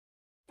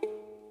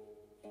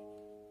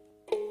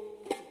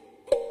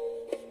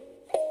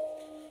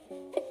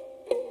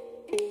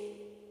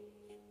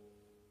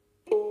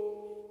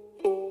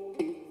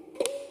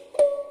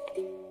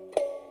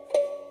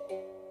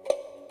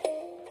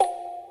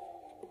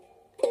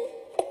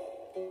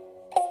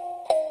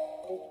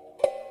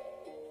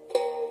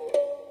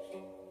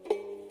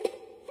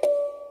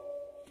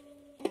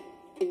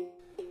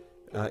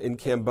In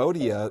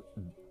Cambodia,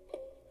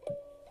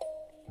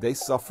 they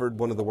suffered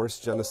one of the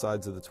worst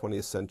genocides of the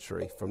 20th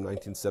century from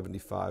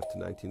 1975 to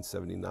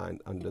 1979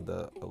 under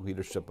the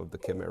leadership of the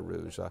Khmer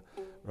Rouge, a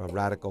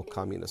radical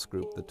communist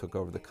group that took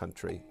over the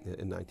country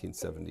in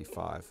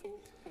 1975.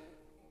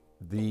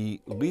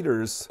 The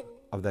leaders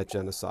of that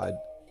genocide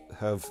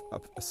have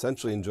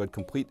essentially enjoyed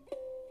complete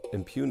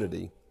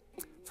impunity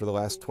for the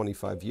last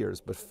 25 years,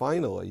 but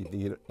finally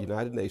the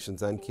United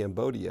Nations and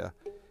Cambodia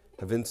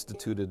have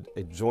instituted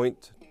a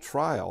joint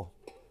trial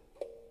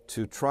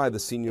to try the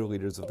senior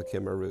leaders of the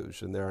Khmer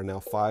Rouge, and there are now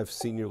 5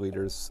 senior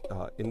leaders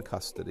in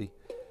custody,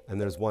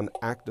 and there's one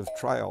active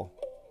trial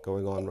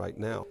going on right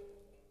now.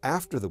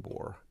 After the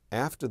war,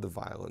 after the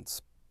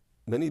violence,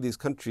 many of these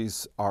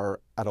countries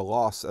are at a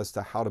loss as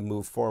to how to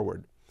move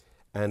forward,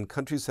 and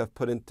countries have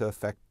put into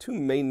effect 2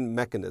 main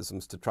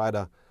mechanisms to try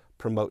to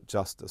promote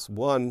justice.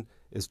 One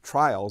is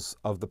trials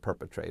of the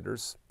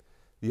perpetrators.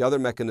 The other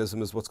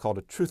mechanism is what's called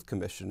a truth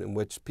commission, in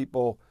which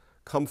people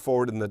come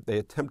forward and that they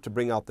attempt to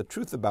bring out the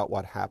truth about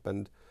what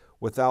happened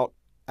without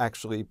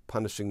actually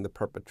punishing the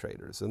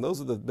perpetrators. And those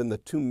have been the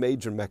 2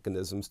 major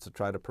mechanisms to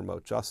try to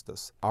promote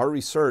justice. Our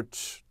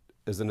research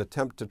is an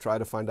attempt to try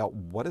to find out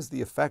what is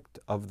the effect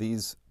of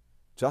these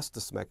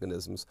justice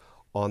mechanisms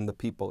on the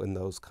people in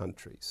those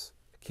countries.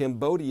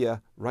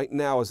 Cambodia right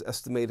now is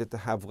estimated to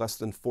have less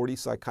than 40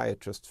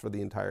 psychiatrists for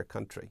the entire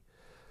country.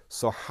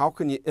 So how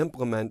can you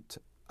implement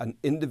an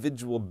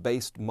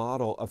individual-based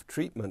model of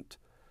treatment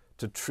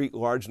to treat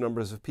large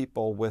numbers of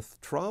people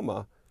with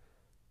trauma?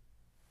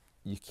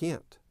 You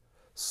can't.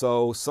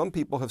 So some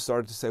people have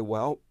started to say,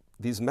 well,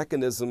 these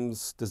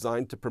mechanisms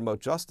designed to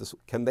promote justice,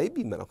 can they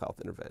be mental health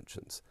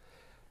interventions?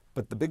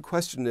 But the big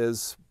question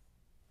is,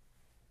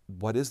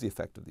 what is the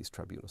effect of these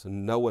tribunals?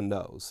 And no one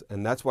knows.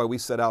 And that's why we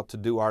set out to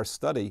do our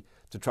study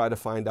to try to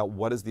find out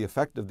what is the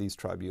effect of these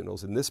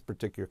tribunals. In this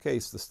particular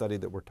case, the study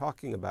that we're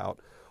talking about,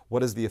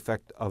 what is the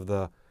effect of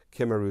the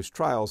Khmer Rouge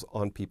Trials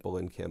on people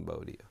in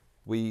Cambodia?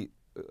 We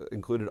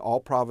included all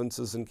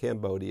provinces in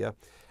Cambodia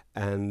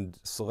and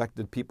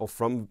selected people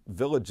from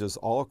villages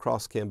all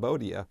across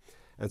Cambodia.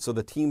 And so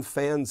the team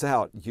fans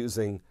out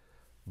using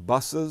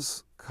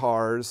buses,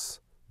 cars,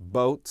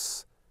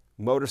 boats,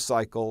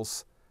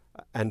 motorcycles,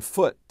 and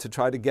foot to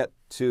try to get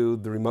to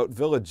the remote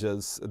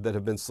villages that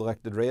have been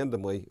selected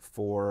randomly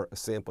for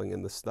sampling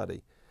in the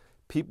study.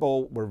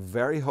 People were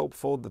very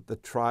hopeful that the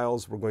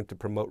trials were going to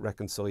promote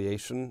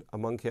reconciliation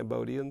among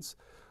Cambodians.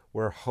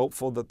 We're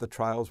hopeful that the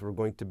trials were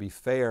going to be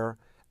fair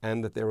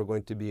and that they were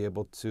going to be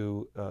able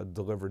to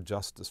deliver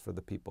justice for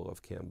the people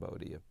of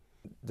Cambodia.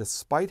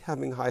 Despite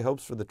having high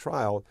hopes for the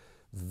trial,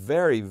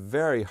 very,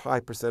 very high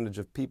percentage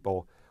of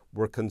people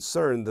were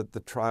concerned that the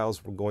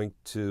trials were going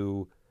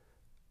to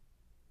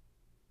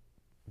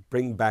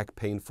bring back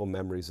painful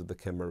memories of the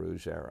Khmer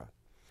Rouge era.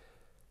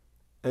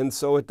 And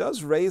so it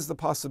does raise the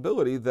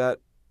possibility that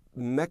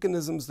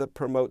mechanisms that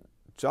promote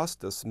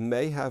justice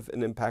may have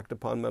an impact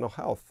upon mental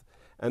health.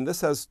 And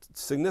this has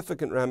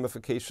significant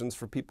ramifications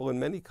for people in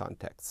many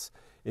contexts.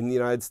 In the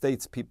United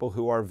States, people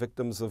who are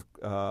victims of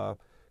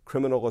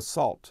criminal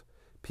assault,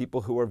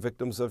 people who are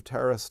victims of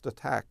terrorist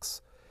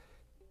attacks.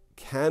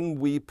 Can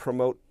we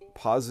promote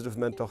positive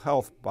mental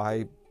health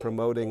by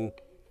promoting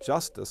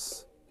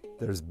justice?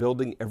 There's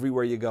building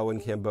everywhere you go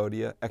in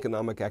Cambodia.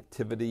 Economic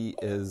activity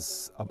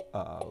is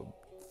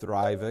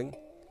thriving.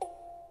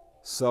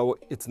 So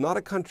it's not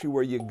a country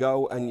where you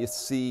go and you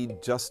see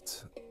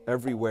just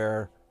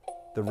everywhere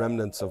the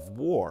remnants of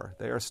war.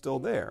 They are still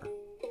there.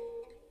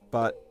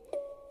 But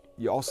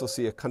you also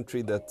see a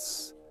country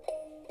that's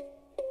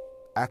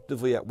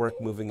actively at work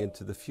moving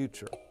into the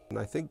future. And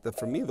I think that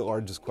for me, the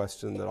largest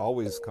question that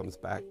always comes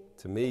back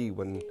to me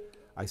when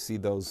I see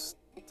those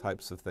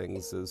types of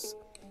things is,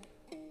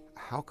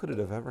 how could it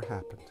have ever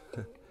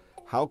happened?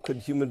 How could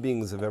human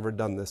beings have ever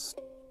done this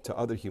to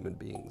other human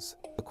beings?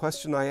 The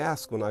question I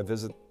ask when I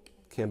visit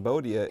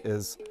Cambodia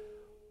is,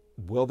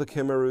 will the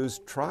Khmer Rouge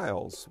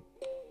Trials,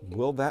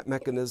 will that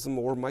mechanism,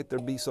 or might there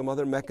be some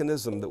other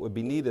mechanism that would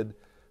be needed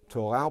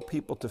to allow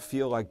people to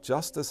feel like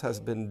justice has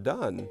been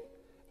done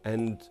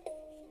and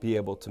be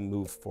able to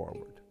move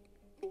forward?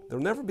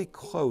 There'll never be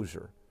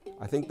closure.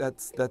 I think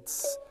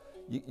that's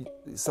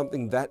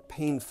something that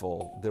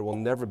painful, there will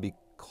never be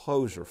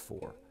closure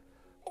for.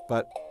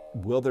 But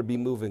will there be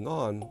moving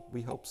on?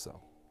 We hope so.